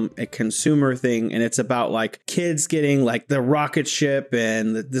become a consumer thing, and it's about like kids getting like the rocket ship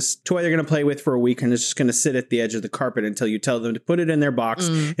and this toy they're going to play with for a week, and it's just going to sit at the edge of the carpet until you tell them to put it in their box,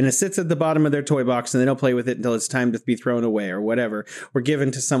 and it sits at the bottom of their toy box, and they don't play with it until it's time to be thrown away or whatever, or given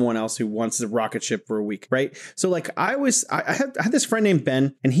to someone else who wants the rocket ship for a week, right? So like I had this friend named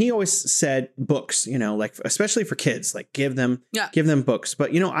Ben, and he always said books, like especially for kids, like give them books.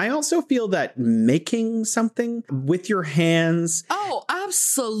 But I also feel that making something with your hands. Oh,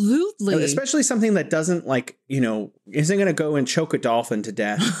 absolutely. Especially something that doesn't isn't going to go and choke a dolphin to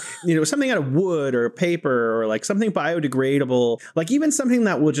death. Something out of wood or paper or like something biodegradable, like even something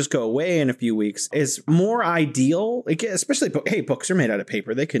that will just go away in a few weeks is more ideal. Like, especially, books are made out of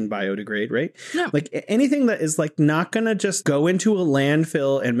paper. They can biodegrade, right? Yeah. Like anything that is like not going to just go into a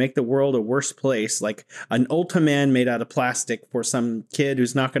landfill and make the world a worse place, like an Ultraman made out of plastic for some kid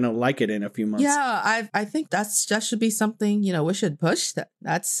who's not going to like it in a few months. Yeah, I think that should be something, we should push that.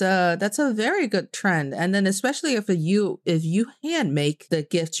 That's a very good trend. And then especially if you hand make the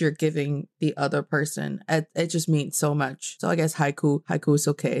gift you're giving the other person, it just means so much. So I guess haiku is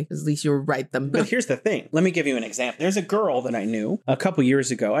okay. At least you write them. But here's the thing. Let me give you an example. There's a girl that I knew a couple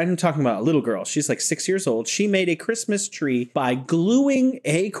years ago. I'm talking about a little girl. She's like 6 years old. She made a Christmas tree by gluing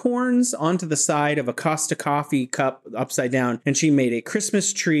acorns onto the side of a Costa coffee cup upside down. And she made a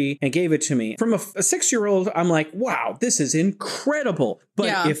Christmas tree and gave it to me. From a 6-year-old, I'm like, wow, this is incredible. But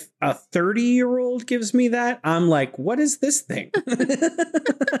Yeah. if a 30-year-old gives me that, I'm like, what is this thing?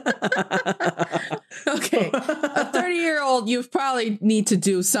 Okay, a 30-year-old, you probably need to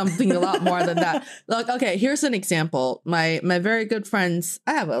do something a lot more than that. Look, okay, here's an example. My very good friends,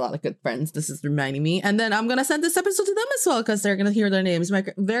 I have a lot of good friends. This is reminding me. And then I'm going to send this episode to them as well because they're going to hear their names. My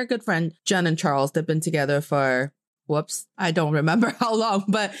very good friend, Jen and Charles, they've been together for... Whoops, I don't remember how long,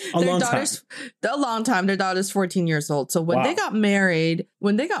 but a long time. Their daughter's 14 years old. So when they got married,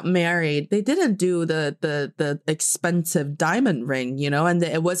 they didn't do the expensive diamond ring, and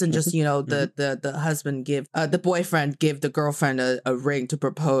it wasn't just, the husband give, the boyfriend give the girlfriend a ring to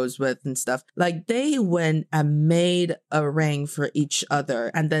propose with and stuff. Like they went and made a ring for each other.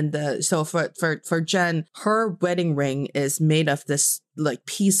 And then for Jen, her wedding ring is made of this like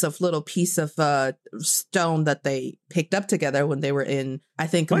little piece of stone that they picked up together when they were in, I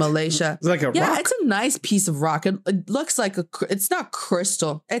think, Malaysia. It's like a rock? It's a nice piece of rock. It looks like it's not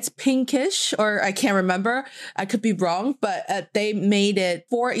crystal. It's pinkish, or I can't remember. I could be wrong, but they made it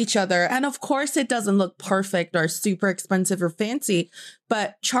for each other. And of course, it doesn't look perfect or super expensive or fancy,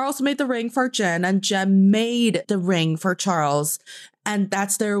 but Charles made the ring for Jen and Jen made the ring for Charles. And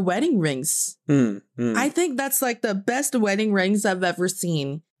that's their wedding rings. I think that's like the best wedding rings I've ever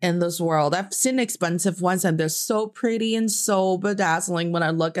seen in this world. I've seen expensive ones and they're so pretty and so bedazzling. When I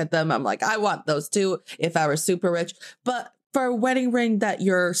look at them, I'm like, I want those too if I were super rich. But for a wedding ring that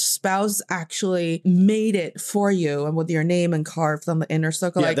your spouse actually made it for you and with your name and carved on the inner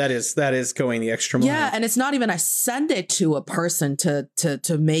circle. Yeah, that is going the extra mile. Yeah, and it's not even I send it to a person to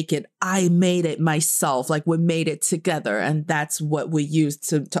make it. I made it myself. Like we made it together, and that's what we used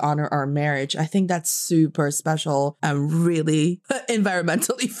to honor our marriage. I think that's super special and really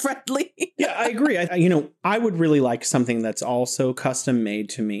environmentally friendly. Yeah, I agree. I would really like something that's also custom made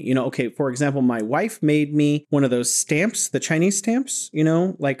to me. Okay, for example, my wife made me one of those stamps, the Chinese stamps,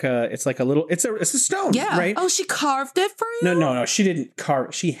 like it's like a little, it's a stone, Yeah. right? Oh, she carved it for you? No, she didn't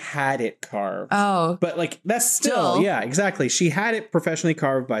carve. She had it carved. Oh. But like, that's still, yeah, exactly. She had it professionally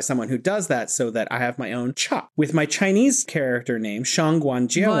carved by someone who does that so that I have my own chop with my Chinese character name, Shangguan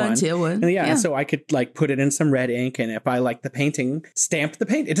Jiewan. And and so I could like put it in some red ink. And if I like the painting, stamp the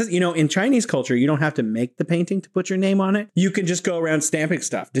paint. It does, in Chinese culture, you don't have to make the painting to put your name on it. You can just go around stamping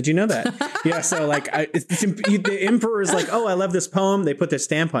stuff. Did you know that? Yeah. So like the emperor is like, oh, I love this poem. They put their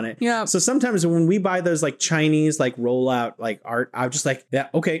stamp on it. Yeah. So sometimes when we buy those like Chinese like rollout like art, I'm just like, yeah,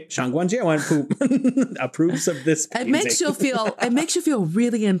 okay, Shangguan Jiewan approves of this painting. It makes you feel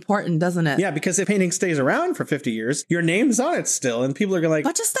really important, doesn't it? Yeah, because if painting stays around for 50 years, your name's on it still, and people are gonna like.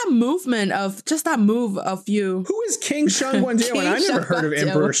 But just that move of you. Who is King Shangguan Jiewan? I never heard of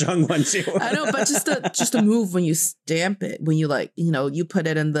Emperor Shangguan Jiewan. I know, but just a move when you stamp it, when you like, you put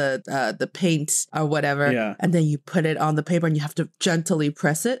it in the paint or whatever, and then you put it on the paper and you have to gently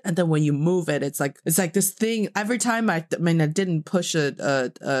press it, and then when you move it, it's like this thing. Every time I didn't push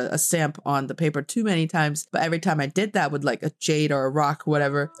a stamp on the paper too many times, but every time I did that with like a jade or a rock,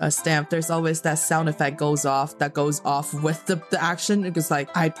 whatever, a stamp, there's always that sound effect goes off with the action. Because like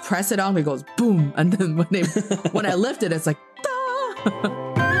I press it on, it goes boom, and then when I lift it, it's like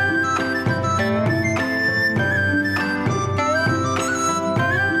da!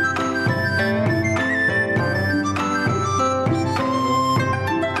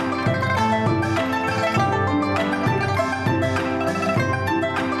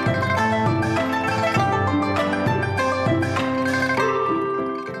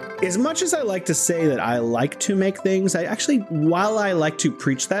 As much as I like to say that I like to make things, while I like to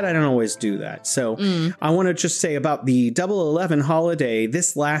preach that, I don't always do that. So I want to just say about the Double 11 holiday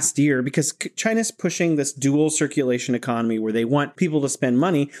this last year, because China's pushing this dual circulation economy where they want people to spend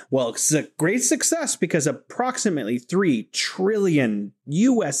money. Well, it's a great success because approximately 3 trillion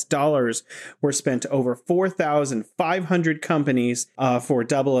US dollars were spent over 4,500 companies for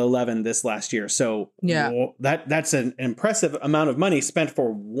Double 11 this last year. So that's an impressive amount of money spent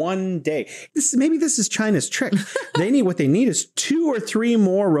for one day. Maybe this is China's trick. What they need is 2 or 3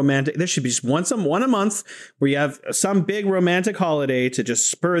 more romantic. There should be just one a month where you have some big romantic holiday to just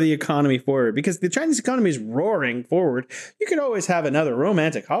spur the economy forward, because the Chinese economy is roaring forward. You could always have another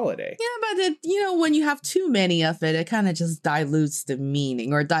romantic holiday. Yeah, but when you have too many of it kind of just dilutes the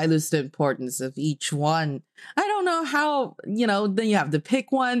meaning or dilutes the importance of each one. I don't know how, then you have to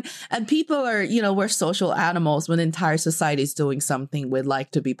pick one, and people are, we're social animals. When the entire society is doing something, we'd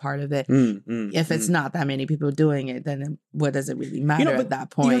like to be part of it. If it's not that many people doing it, then what does it really matter at that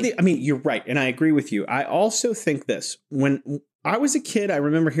point? You're right. And I agree with you. I also think this, when I was a kid, I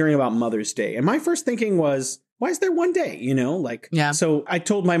remember hearing about Mother's Day, and my first thinking was, why is there one day, So I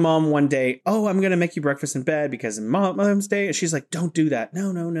told my mom one day, oh, I'm going to make you breakfast in bed because it's Mother's Day. And she's like, don't do that.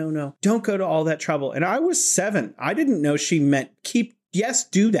 No. Don't go to all that trouble. And I was 7. I didn't know she meant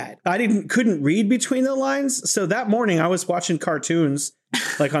do that. I couldn't read between the lines. So that morning I was watching cartoons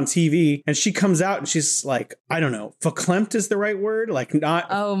like on TV, and she comes out and she's like, I don't know, verklempt is the right word, like not.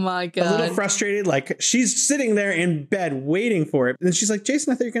 Oh my God. A little frustrated, like she's sitting there in bed waiting for it. And then she's like,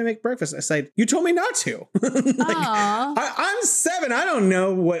 Jason, I thought you were gonna make breakfast. I said, you told me not to. I'm 7. I don't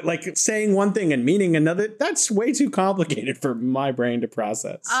know what, like, saying one thing and meaning another. That's way too complicated for my brain to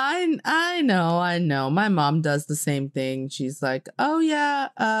process. I know. My mom does the same thing. She's like, oh yeah,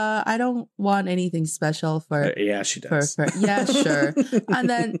 I don't want anything special for. Yeah, she does. Yeah, sure. And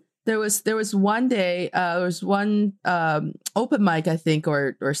then there was one day, there was one open mic, I think,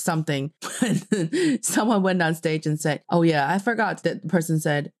 or something, when someone went on stage and said, oh yeah, I forgot that the person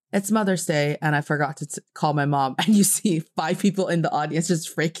said, it's Mother's Day, and I forgot to call my mom. And you see 5 people in the audience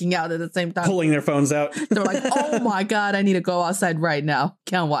just freaking out at the same time. Pulling their phones out. They're like, oh my God, I need to go outside right now.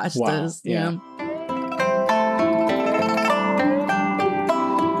 Can't watch this. Yeah.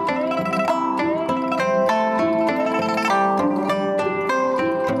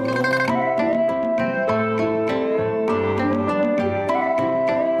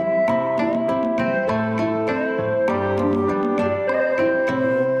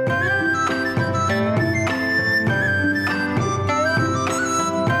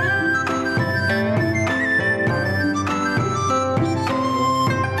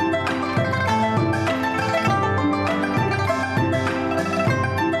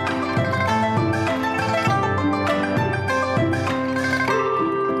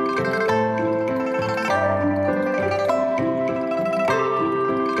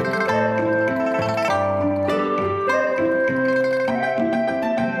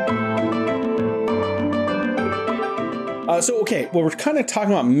 Well, we're kind of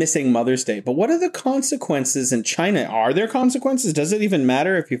talking about missing Mother's Day, but what are the consequences in China? Are there consequences? Does it even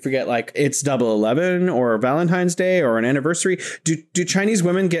matter if you forget, like, it's Double 11 or Valentine's Day or an anniversary? Do Chinese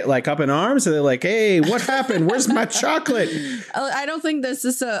women get, like, up in arms? Are they like, hey, what happened? Where's my chocolate? I don't think this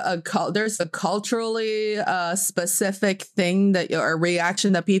is there's a culturally specific thing that, or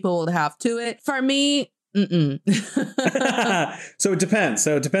reaction that people will have to it. For me, So it depends.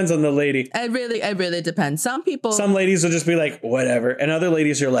 So it depends on the lady. It really depends. Some ladies will just be like, whatever. And other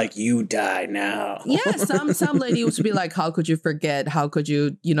ladies are like, you die now. Yeah. Some ladies would be like, how could you forget? How could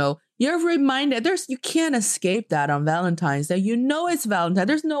you, you're reminded. You can't escape that on Valentine's Day. It's Valentine's.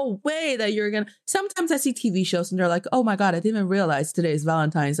 There's no way that you're going to. Sometimes I see TV shows and they're like, oh my God, I didn't even realize today is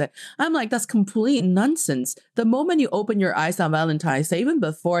Valentine's Day. I'm like, that's complete nonsense. The moment you open your eyes on Valentine's Day, even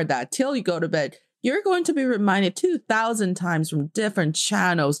before that, till you go to bed, you're going to be reminded 2,000 times from different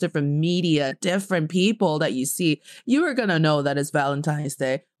channels, different media, different people that you see. You are going to know that it's Valentine's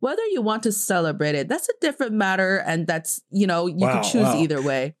Day. Whether you want to celebrate it, that's a different matter. And that's, you can choose either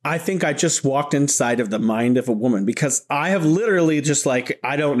way. I think I just walked inside of the mind of a woman, because I have literally just like,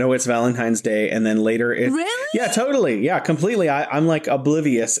 I don't know it's Valentine's Day. And then later Really? Yeah, totally. Yeah, completely. I'm like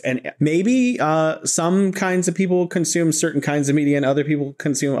oblivious. And maybe some kinds of people consume certain kinds of media and other people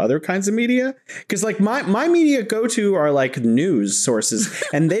consume other kinds of media. Because like my media go-to are like news sources.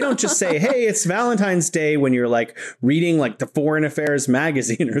 And they don't just say, hey, it's Valentine's Day when you're like reading like the Foreign Affairs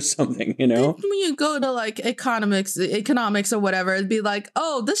magazine or something, When you go to like economics or whatever, it'd be like,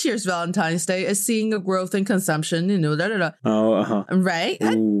 oh, this year's Valentine's Day is seeing a growth in consumption, Oh, right?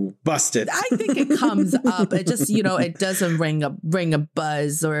 Ooh, busted. I think it comes up. It just, it doesn't ring a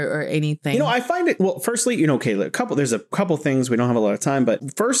buzz or anything. I find it, well, firstly, there's a couple things, we don't have a lot of time,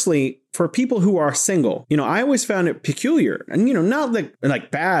 but firstly, for people who are single, I always found it peculiar and, not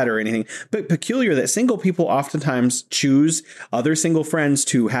like bad or anything, but peculiar that single people oftentimes choose other single friends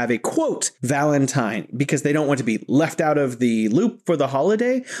to have a quote Valentine because they don't want to be left out of the loop for the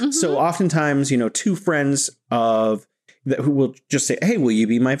holiday. Mm-hmm. So oftentimes, two friends who will just say, hey, will you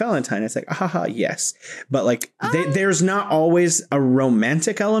be my Valentine? It's like, haha, yes. But like, there's not always a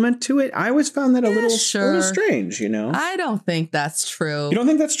romantic element to it. I always found that a little strange, I don't think that's true. You don't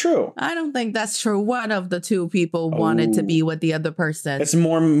think that's true? I don't think that's true. One of the two people wanted to be with the other person. It's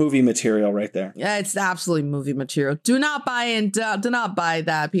more movie material right there. Yeah, it's absolutely movie material. Do not buy do not buy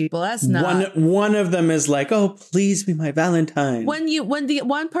that, people. That's not. One of them is like, oh, please be my Valentine. When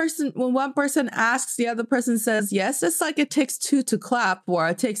one person asks, the other person says yes, it's like it takes two to clap or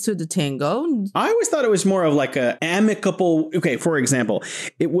it takes two to tango. I always thought it was more of like a amicable. Okay, for example,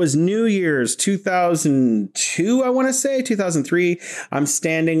 it was New Year's 2002, I want to say 2003. I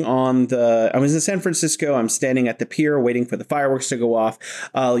was in San Francisco. I'm standing at the pier waiting for the fireworks to go off.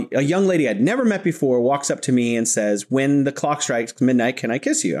 A young lady I'd never met before walks up to me and says, when the clock strikes midnight, can I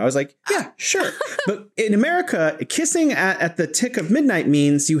kiss you? I was like, yeah, sure. But in America, kissing at the tick of midnight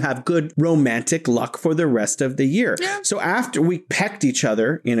means you have good romantic luck for the rest of the year. Yeah. So after we pecked each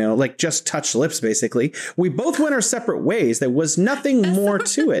other, like just touched lips, basically, we both went our separate ways. There was nothing more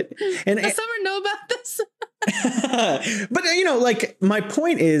to it. And does someone know about this? But like my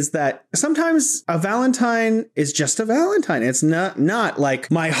point is that sometimes a Valentine is just a Valentine. It's not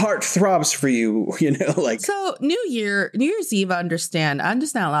like my heart throbs for you, like. So New Year's Eve, I understand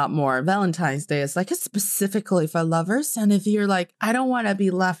a lot more. Valentine's Day is like it's specifically for lovers, and if you're like, I don't want to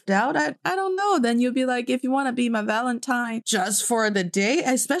be left out, I don't know, then you'll be like, if you want to be my Valentine just for the day,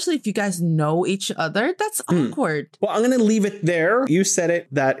 especially if you guys know each other, that's awkward. Well, I'm gonna leave it there. You said it.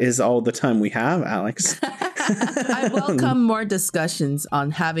 That is all the time we have, Alex. I welcome more discussions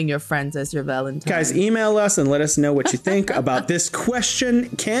on having your friends as your Valentine. Guys, email us and let us know what you think about this question.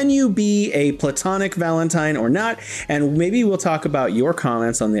 Can you be a platonic Valentine or not? And maybe we'll talk about your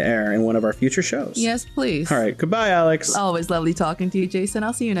comments on the air in one of our future shows. Yes, please. All right. Goodbye, Alex. Always lovely talking to you, Jason.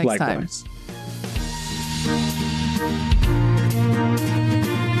 I'll see you next time. Likewise.